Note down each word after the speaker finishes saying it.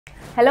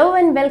Hello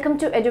and welcome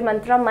to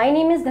EduMantra। My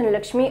name is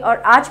Dhanlaxmi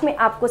और आज मैं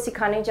आपको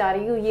सिखाने जा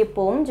रही हूँ ये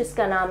पोम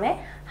जिसका नाम है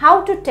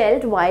how to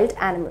tell wild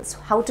animals.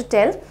 How to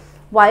tell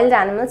wild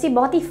animals, ये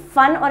बहुत ही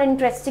फन और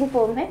इंटरेस्टिंग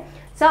पोम है।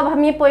 सो अब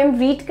हम ये पोएम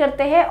रीड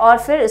करते हैं और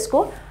फिर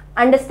इसको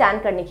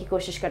अंडरस्टैंड करने की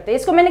कोशिश करते हैं।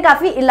 इसको मैंने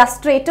काफ़ी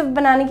इलस्ट्रेटिव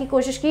बनाने की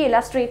कोशिश की,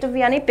 इलस्ट्रेटिव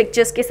यानी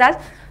पिक्चर्स के साथ,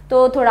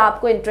 तो थोड़ा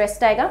आपको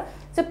इंटरेस्ट आएगा।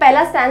 सो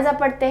पहला स्टैंजा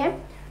पढ़ते हैं।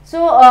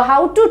 So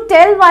how to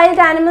tell wild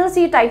animals,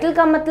 ये टाइटल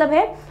का मतलब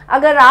है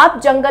अगर आप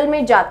जंगल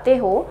में जाते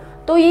हो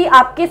तो ये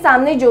आपके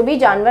सामने जो भी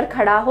जानवर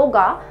खड़ा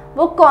होगा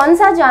वो कौन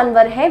सा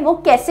जानवर है वो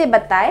कैसे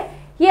बताए,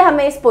 ये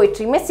हमें इस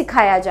पोइट्री में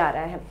सिखाया जा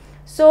रहा है।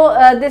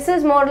 So this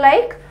is more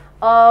like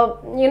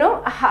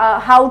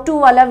how to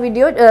वाला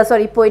वीडियो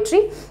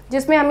पोइट्री,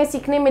 जिसमें हमें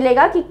सीखने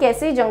मिलेगा कि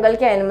कैसे जंगल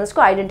के एनिमल्स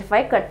को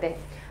आइडेंटिफाई करते हैं।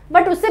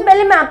 बट उससे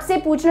पहले मैं आपसे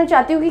पूछना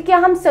चाहती हूँ कि क्या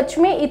हम सच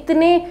में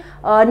इतने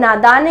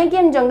नादान हैं कि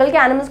हम जंगल के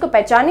एनिमल्स को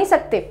पहचान नहीं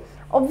सकते?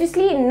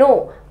 Obviously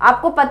no.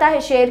 आपको पता है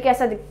शेर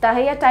कैसा दिखता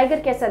है या टाइगर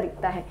कैसा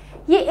दिखता है।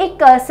 ये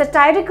एक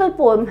सटायरिकल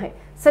पोएम है।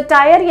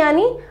 सटायर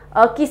यानी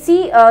किसी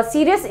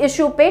सीरियस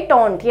इशू पे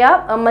टॉन्ट या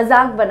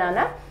मजाक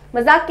बनाना,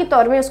 मजाक के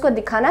तौर में उसको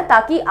दिखाना,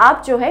 ताकि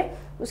आप जो है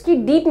उसकी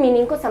डीप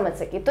मीनिंग को समझ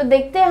सके। तो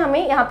देखते हैं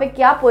हमें यहाँ पे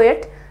क्या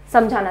पोएट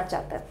समझाना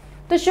चाहता है।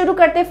 तो शुरू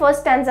करते हैं फर्स्ट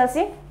स्टैंजा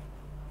से।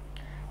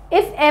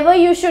 If ever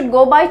you should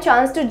go by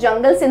chance to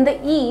jungles in the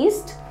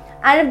east,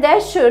 and if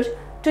there should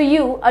to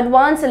you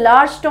advance a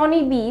large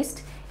tawny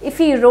beast, if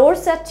he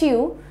roars at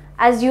you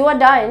as you are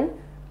dying,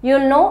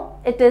 you'll know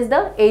it is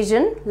the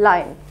Asian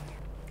lion.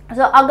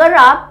 So अगर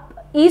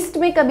आप east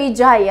में कभी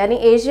जाए यानी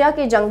Asia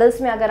के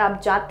jungles में अगर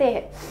आप जाते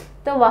हैं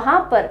तो वहाँ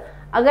पर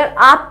अगर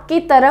आपकी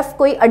तरफ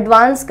कोई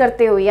एडवांस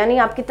करते हुए यानी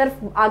आपकी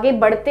तरफ आगे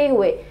बढ़ते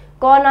हुए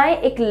कौन आए,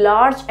 एक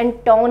large and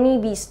Tony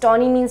beast,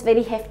 Tony means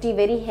very hefty,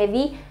 very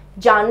heavy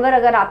जानवर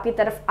अगर आपकी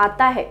तरफ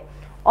आता है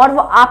और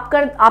वो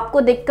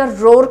आपको देखकर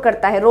रोर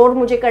करता है। रोर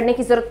मुझे करने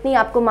की जरूरत नहीं,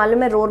 आपको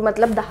मालूम है रोर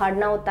मतलब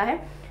दहाड़ना होता है।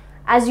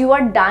 एज यू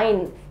आर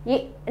डाइन,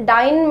 ये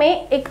डाइन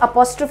में एक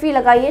अपोस्ट्रोफी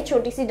लगाई है,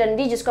 छोटी सी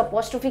डंडी जिसको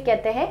अपोस्ट्रोफी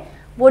कहते हैं,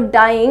 वो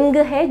डाइंग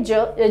है,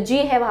 जी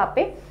है वहाँ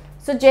पे।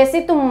 सो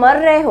जैसे तुम मर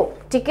रहे हो,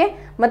 ठीक है,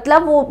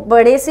 मतलब वो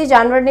बड़े से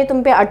जानवर ने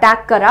तुम पे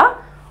अटैक करा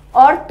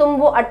और तुम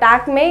वो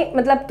अटैक में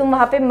मतलब तुम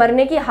वहाँ पे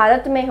मरने की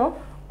हालत में हो,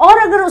 और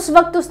अगर उस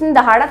वक्त उसने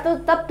दहाड़ा तो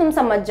तब तुम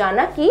समझ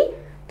जाना कि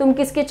तुम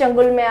किसके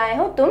चंगुल में आए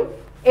हो, तुम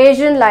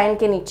एशियन लायन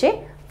के नीचे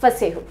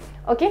फंसे हो।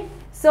 ओके,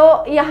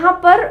 सो यहाँ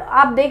पर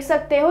आप देख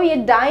सकते हो ये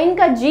डाइन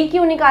का जी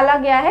क्यों निकाला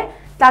गया है,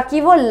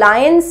 ताकि वो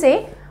लायन से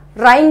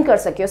राइम कर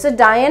सके। सो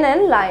डायन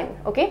and lion.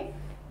 Okay,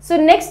 so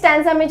next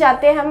stanza में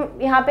जाते हैं हम।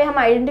 यहाँ पे हम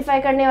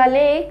आइडेंटिफाई करने वाले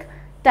एक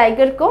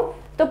टाइगर को।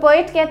 तो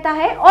पोएट कहता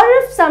है, और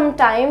if some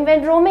time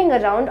when roaming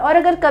around, और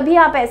अगर कभी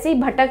आप ऐसे ही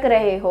भटक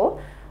रहे हो,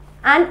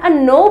 and a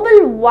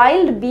Nobel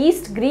wild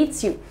beast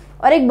greets you,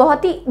 और एक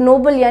बहुत ही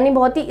नोबल यानी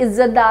बहुत ही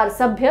इज्जतदार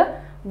सभ्य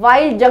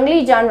वाइल्ड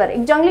जंगली जानवर,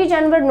 एक जंगली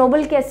जानवर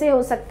नोबल कैसे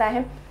हो सकता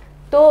है?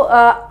 तो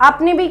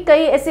आपने भी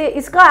कई ऐसे,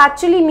 इसका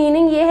एक्चुअली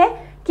मीनिंग ये है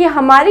कि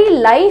हमारी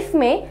लाइफ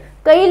में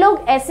कई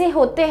लोग ऐसे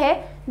होते हैं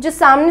जो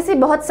सामने से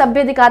बहुत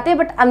सभ्य दिखाते हैं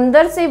बट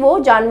अंदर से वो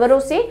जानवरों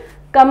से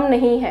कम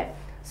नहीं है।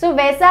 सो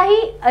वैसा ही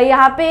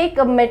यहाँ पे एक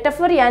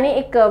मेटाफर यानी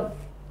एक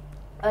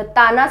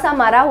ताना सा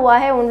मारा हुआ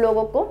है उन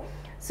लोगों को।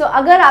 सो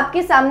अगर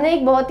आपके सामने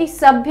एक बहुत ही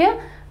सभ्य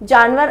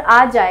जानवर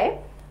आ जाए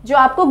जो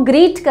आपको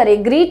ग्रीट करे,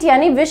 ग्रीट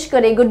यानी विश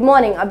करे, गुड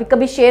मॉर्निंग। अभी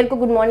कभी शेर को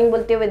गुड मॉर्निंग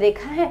बोलते हुए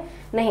देखा है?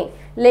 नहीं,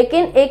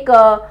 लेकिन एक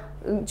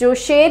जो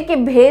शेर के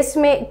भेष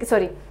में,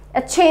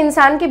 अच्छे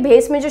इंसान के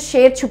भेष में जो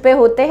शेर छुपे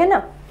होते हैं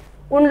ना,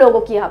 उन लोगों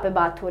की यहाँ पे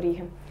बात हो रही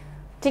है,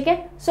 ठीक है।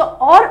 सो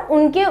और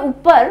उनके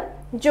ऊपर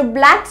जो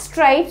ब्लैक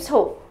स्ट्राइप्स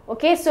हो,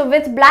 okay, so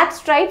with black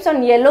stripes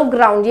on yellow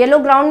ground, yellow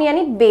ground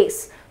यानी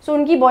बेस। सो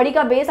उनकी बॉडी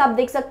का बेस आप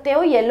देख सकते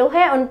हो येलो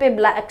है, उन पे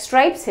ब्लैक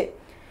स्ट्राइप्स है।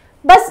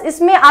 बस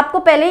इसमें आपको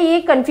पहले ये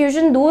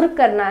कंफ्यूजन दूर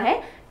करना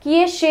है कि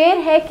ये शेर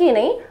है कि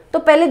नहीं। तो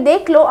पहले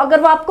देख लो, अगर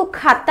वो आपको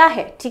खाता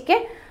है, ठीक है,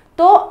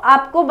 तो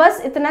आपको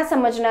बस इतना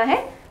समझना है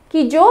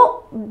कि जो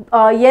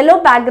येलो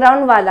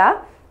बैकग्राउंड वाला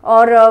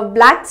और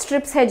ब्लैक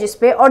स्ट्रिप्स है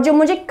जिसपे, और जो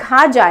मुझे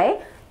खा जाए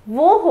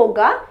वो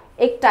होगा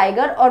एक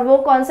टाइगर। और वो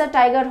कौन सा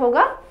टाइगर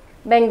होगा?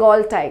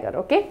 बंगाल टाइगर।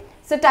 ओके,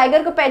 सो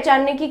टाइगर को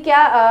पहचानने की क्या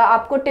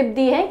आपको टिप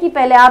दी है कि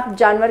पहले आप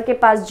जानवर के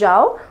पास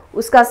जाओ,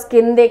 उसका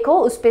स्किन देखो,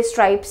 उस पे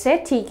स्ट्राइप्स है,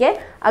 ठीक है,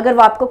 अगर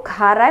वो आपको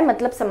खा रहा है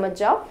मतलब समझ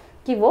जाओ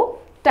कि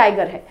वो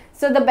टाइगर है।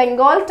 So the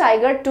Bengal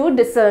tiger to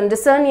discern,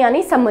 discern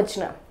यानी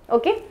समझना।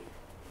 ओके,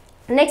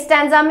 नेक्स्ट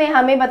स्टैंजा में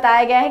हमें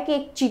बताया गया है कि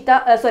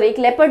एक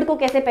लेपर्ड को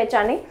कैसे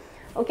पहचाने।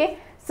 ओके,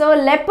 सो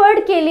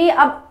लेपर्ड के लिए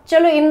अब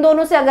चलो इन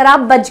दोनों से अगर आप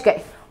बच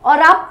गए और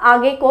आप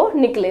आगे को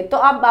निकले तो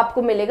अब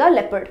आपको मिलेगा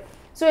लेपर्ड।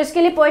 सो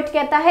इसके लिए पोएट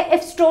कहता है,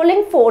 इफ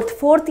स्ट्रोलिंग फोर्थ,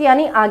 फोर्थ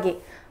यानी आगे,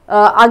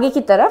 आगे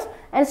की तरफ,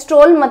 एंड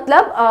स्ट्रोल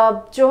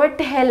मतलब जो है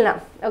टहलना।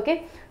 ओके,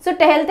 सो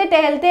टहलते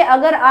टहलते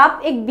अगर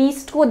आप एक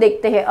बीस्ट को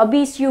देखते हैं, a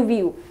beast you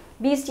view,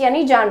 beast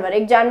यानी जानवर,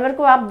 एक जानवर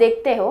को आप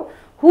देखते हो,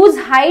 whose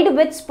hide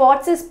with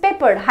spots is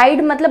peppered,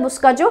 hide मतलब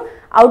उसका जो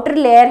आउटर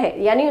लेयर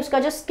है यानी उसका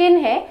जो स्किन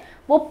है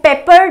वो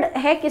पेपर्ड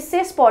है,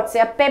 किससे? स्पॉट से।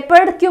 अब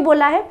पेपर्ड क्यों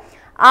बोला है?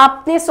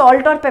 आपने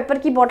सॉल्ट और पेपर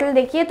की बॉटल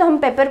देखी है, तो हम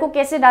पेपर को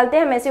कैसे डालते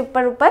हैं, हम ऐसे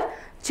ऊपर ऊपर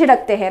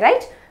छिड़कते हैं,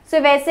 राइट। सो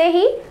वैसे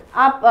ही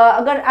आप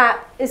अगर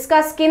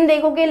इसका स्किन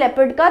देखोगे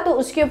लेपर्ड का, तो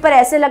उसके ऊपर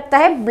ऐसे लगता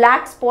है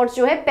ब्लैक स्पॉट्स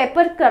जो है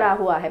पेपर करा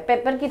हुआ है,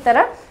 पेपर की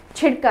तरह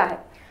छिड़का है।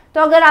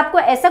 तो अगर आपको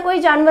ऐसा कोई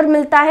जानवर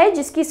मिलता है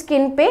जिसकी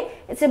स्किन पे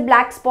ऐसे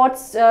ब्लैक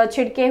स्पॉट्स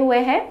छिड़के हुए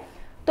हैं,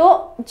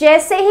 तो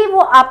जैसे ही वो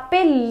आप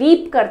पे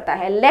लीप करता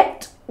है,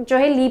 लेफ्ट जो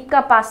है लीप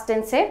का पास्ट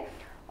टेंस है,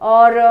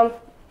 और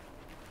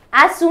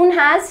as soon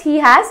as he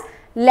has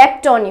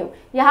leapt on you,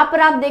 यहाँ पर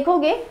आप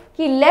देखोगे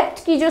कि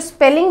लेफ्ट की जो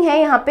स्पेलिंग है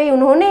यहाँ पे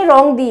उन्होंने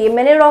रॉन्ग दी है,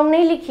 मैंने रॉन्ग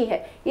नहीं लिखी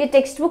है, ये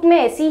टेक्स्ट बुक में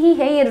ऐसी ही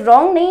है, ये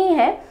रॉन्ग नहीं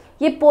है,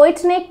 ये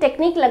पोइट्स ने एक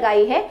टेक्निक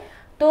लगाई है।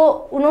 तो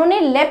उन्होंने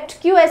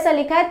लेफ्ट क्यों ऐसा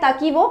लिखा है,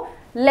 ताकि वो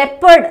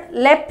लेपर्ड,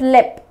 लेप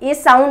लेप ये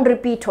साउंड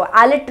रिपीट हो,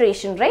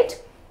 एलिट्रेशन, राइट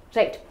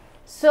राइट।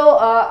 सो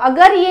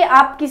अगर ये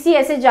आप किसी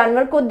ऐसे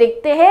जानवर को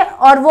देखते हैं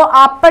और वो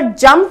आप पर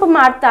जंप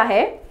मारता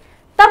है,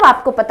 तब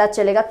आपको पता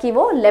चलेगा कि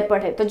वो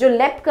लेपर्ड है। तो जो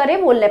लेप करे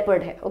वो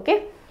लेपर्ड है, ओके।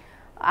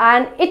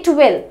 एंड इट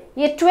विल,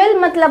 ये ट्विल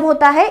मतलब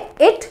होता है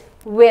it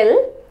will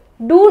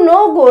do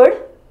no good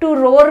to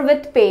roar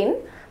with pain,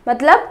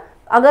 मतलब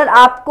अगर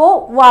आपको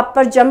वो आप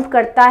पर जंप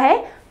करता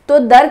है तो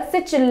दर्द से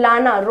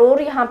चिल्लाना,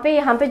 रोर यहाँ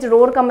पे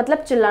रोर का मतलब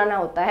चिल्लाना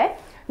होता है,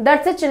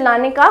 दर्द से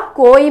चिल्लाने का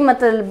कोई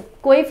मतलब,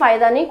 कोई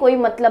फायदा नहीं, कोई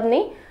मतलब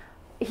नहीं।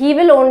 ही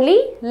विल ओनली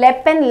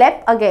लेप एंड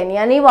लेप अगेन,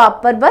 यानी वो आप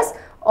पर बस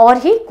और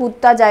ही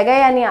कूदता जाएगा,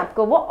 यानी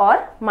आपको वो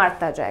और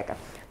मारता जाएगा।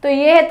 तो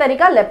ये है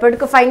तरीका लेपर्ड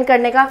को फाइंड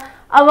करने का।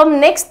 अब हम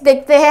नेक्स्ट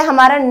देखते हैं,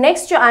 हमारा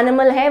नेक्स्ट जो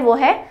एनिमल है वो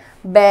है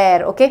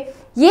बेर, ओके।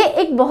 ये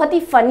एक बहुत ही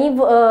फनी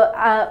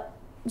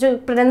जो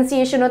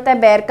प्रोनाउंसिएशन होता है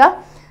बेर का।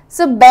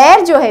 सो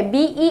बेर जो है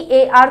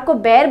BEAR को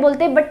बेर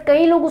बोलते हैं, बट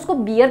कई लोग उसको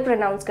बियर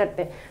प्रोनाउंस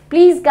करते हैं।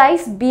 प्लीज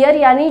गाइस, बियर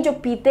यानी जो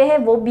पीते हैं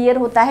वो बियर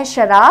होता है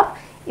शराब,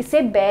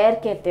 इसे बेर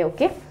कहते हैं,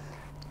 ओके,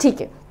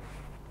 ठीक है।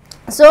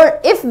 So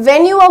if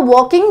when you are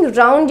walking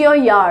round your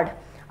yard,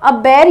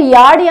 अब बेर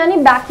यार्ड यानी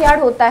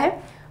बैकयार्ड होता है।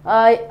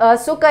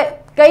 सो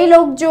कई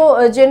लोग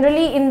जो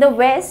जनरली इन द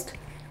वेस्ट,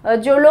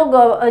 जो लोग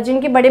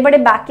जिनके बड़े बड़े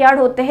बैकयार्ड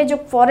होते हैं, जो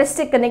फॉरेस्ट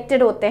से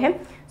कनेक्टेड होते हैं,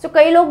 सो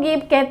कई लोग ये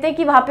कहते हैं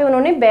कि वहाँ पे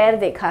उन्होंने बेर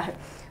देखा है।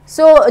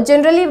 सो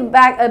जनरली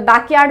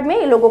बैकयार्ड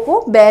में लोगों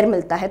को बेर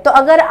मिलता है। तो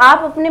अगर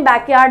आप अपने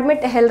बैकयार्ड में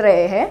टहल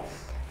रहे हैं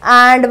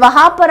एंड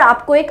वहाँ पर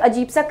आपको एक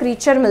अजीब सा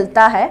क्रीचर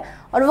मिलता है,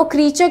 और वो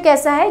क्रीचर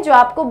कैसा है, जो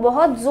आपको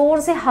बहुत ज़ोर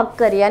से हग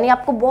करे, यानी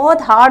आपको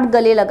बहुत हार्ड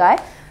गले लगाए,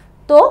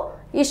 तो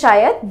ये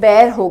शायद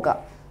बेर होगा,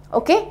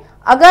 ओके।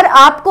 अगर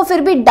आपको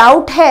फिर भी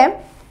डाउट है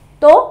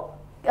तो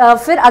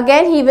फिर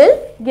again he will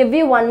give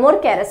you one more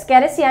Cyrus.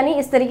 Cyrus यानी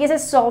इस तरीके से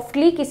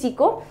सॉफ्टली किसी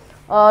को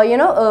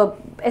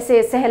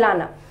ऐसे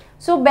सहलाना।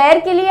 सो बेर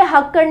के लिए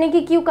हग करने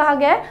की क्यों कहा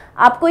गया है,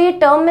 आपको ये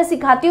टर्म मैं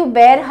सिखाती हूँ,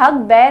 बेर हग।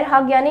 बेर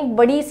हग यानी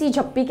बड़ी सी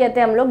झप्पी कहते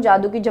हैं हम लोग,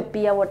 जादू की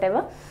झप्पी या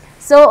व्हाटएवर।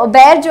 सो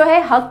बेर जो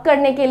है हग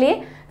करने के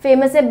लिए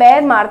फेमस है।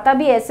 बेर मारता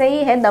भी ऐसे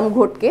ही है, दम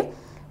घोट के।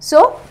 सो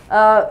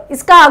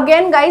इसका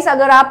अगेन गाइस,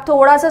 अगर आप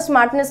थोड़ा सा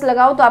स्मार्टनेस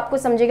लगाओ तो आपको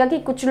समझेगा कि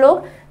कुछ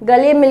लोग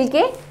गले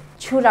मिलके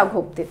छुरा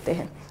घोंप देते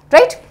हैं,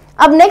 राइट।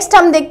 अब नेक्स्ट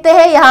हम देखते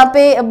हैं, यहाँ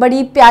पे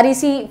बड़ी प्यारी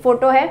सी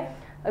फोटो है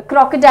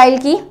क्रोकोडाइल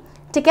की,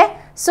 ठीक है।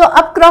 सो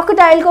अब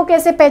क्रोकोडाइल को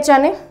कैसे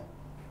पहचाने,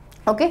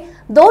 ओके।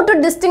 दो to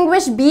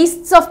distinguish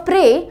beasts of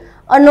pray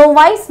a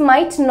novice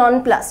might non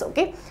plus,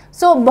 okay.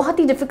 सो बहुत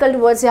ही डिफिकल्ट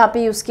वर्ड्स यहाँ पे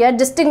यूज किया।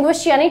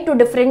 डिस्टिंग्विश यानी टू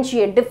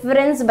डिफरेंशिएट,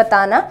 डिफरेंस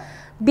बताना।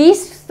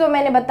 बीस्ट तो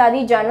मैंने बता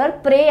दी जानवर,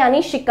 प्रे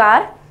यानी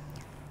शिकार।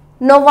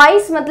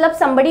 नोवाइस मतलब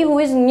somebody who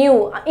is new,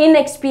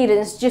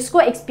 inexperienced, जिसको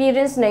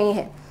एक्सपीरियंस नहीं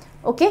है,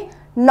 ओके।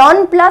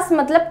 नॉन प्लस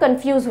मतलब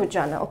कंफ्यूज हो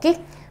जाना, ओके।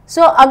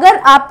 सो अगर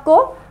आपको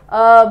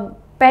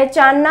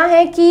पहचानना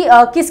है कि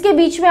किसके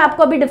बीच में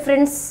आपको अभी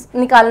डिफरेंस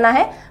निकालना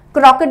है,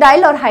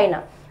 क्रोकोडाइल और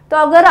हाइना, तो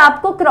अगर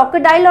आपको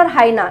क्रोकोडाइल और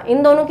हाइना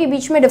इन दोनों के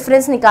बीच में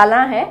डिफरेंस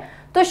निकालना है,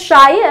 तो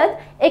शायद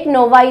एक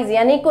नोवाइस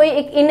यानी कोई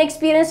एक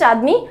इनएक्सपीरियंस्ड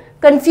आदमी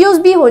कंफ्यूज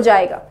भी हो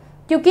जाएगा,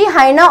 क्योंकि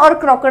हाइना और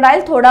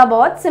क्रोकोडाइल थोड़ा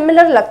बहुत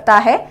सिमिलर लगता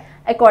है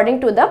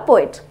अकॉर्डिंग टू द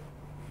पोएट।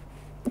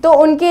 तो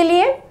उनके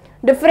लिए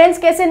डिफरेंस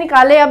कैसे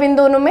निकाले अब इन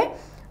दोनों में।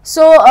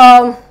 So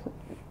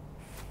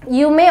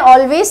you may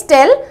always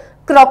tell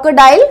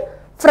crocodile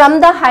from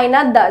the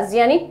हाइना दस,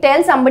 यानी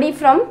tell somebody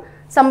from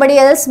somebody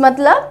else,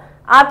 मतलब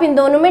आप इन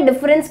दोनों में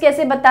डिफरेंस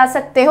कैसे बता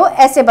सकते हो,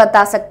 ऐसे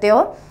बता सकते हो।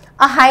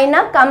 अ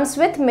हाइना कम्स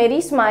विथ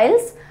मेरी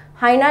स्माइल्स,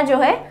 हाइना जो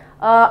है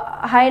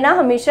हाइना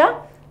हमेशा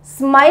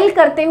स्माइल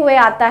करते हुए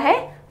आता है,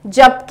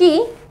 जबकि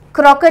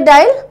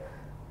क्रोकोडाइल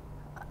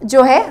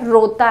जो है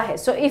रोता है।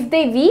 सो इफ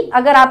दे वीप,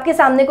 अगर आपके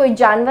सामने कोई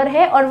जानवर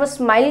है और वो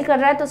स्माइल कर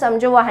रहा है तो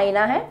समझो वो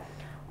हाइना है,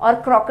 और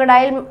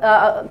क्रोकोडाइल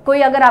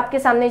कोई अगर आपके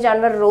सामने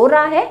जानवर रो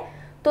रहा है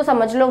तो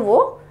समझ लो वो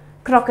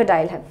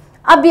क्रोकोडाइल है।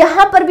 अब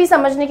यहाँ पर भी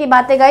समझने की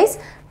बात है गाइस,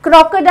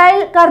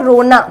 क्रोकोडाइल का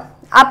रोना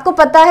आपको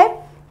पता है,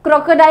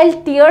 क्रोकोडाइल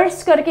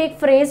टीयर्स करके एक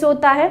फ्रेज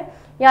होता है,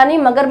 यानी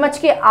मगरमच्छ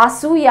के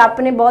आंसू, ये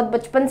आपने बहुत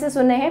बचपन से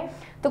सुने हैं।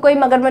 तो कोई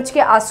मगरमच्छ के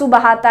आंसू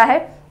बहाता है,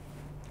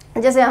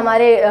 जैसे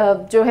हमारे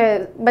जो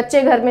है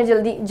बच्चे घर में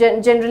जल्दी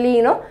जनरली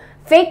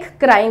फेक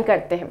क्राइंग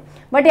करते हैं।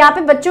 बट यहाँ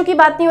पे बच्चों की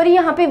बात नहीं हो रही,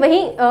 यहाँ पे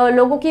वही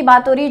लोगों की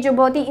बात हो रही है जो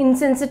बहुत ही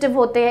इनसेंसिटिव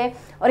होते हैं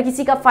और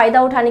किसी का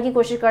फायदा उठाने की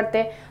कोशिश करते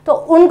हैं। तो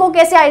उनको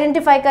कैसे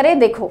आइडेंटिफाई करें?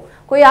 देखो,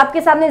 कोई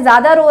आपके सामने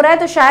ज्यादा रो रहा है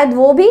तो शायद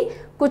वो भी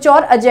कुछ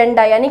और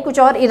एजेंडा यानी कुछ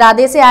और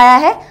इरादे से आया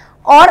है,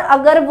 और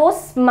अगर वो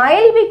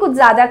स्माइल भी कुछ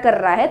ज्यादा कर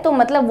रहा है तो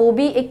मतलब वो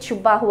भी एक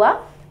छुपा हुआ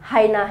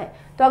हाइना है।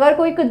 तो अगर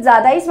कोई कुछ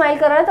ज्यादा ही स्माइल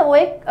कर रहा है तो वो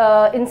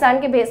एक इंसान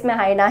के भेस में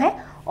हाइना है,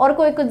 और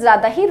कोई कुछ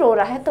ज्यादा ही रो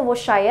रहा है तो वो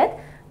शायद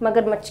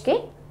मगरमच्छ के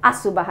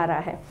आंसू बहा रहा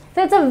है।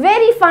 So it's a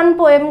very fun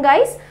poem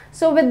guys.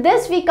 So with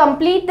this we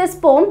complete this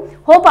poem.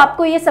 Hope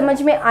आपको ये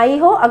समझ में आई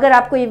हो। अगर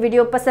आपको ये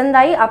वीडियो पसंद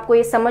आई, आपको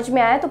ये समझ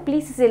में आया तो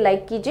प्लीज इसे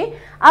लाइक कीजिए।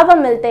 अब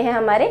हम मिलते हैं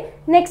हमारे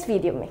नेक्स्ट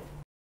वीडियो में।